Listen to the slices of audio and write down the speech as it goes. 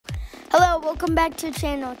Welcome back to the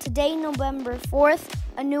channel. Today, November 4th,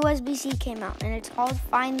 a new SBC came out, and it's called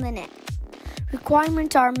Find the Net.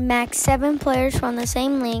 Requirements are max 7 players from the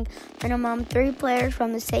same league, minimum 3 players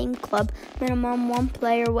from the same club, minimum 1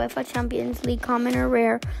 player UEFA Champions League common or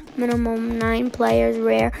rare, minimum 9 players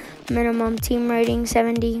rare, minimum team rating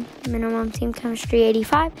 70, minimum team chemistry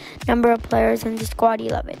 85, number of players in the squad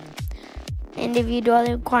 11. And if you do all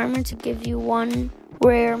the requirements, it gives you 1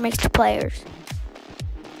 rare mixed players.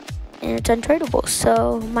 And it's untradeable.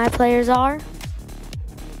 So my players are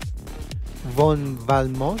Von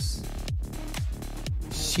Valmos,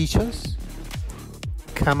 Chichos,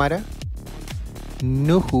 Cámara,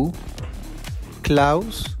 Nuhu,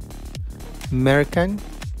 Klaus, Mercan,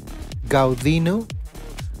 Gaudino,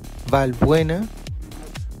 Valbuena,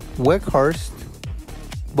 Weghorst,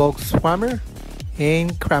 Boxhammer,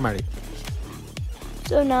 and Kramaric.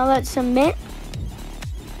 So now let's submit.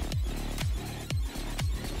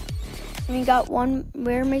 And we got 1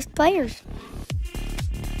 rare mixed players.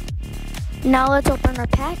 Now let's open our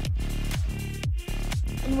pack.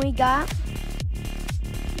 And we got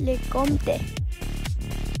Lecomte.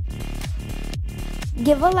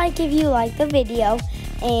 Give a like if you like the video.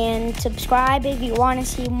 And subscribe if you want to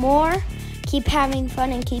see more. Keep having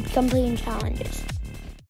fun and keep completing challenges.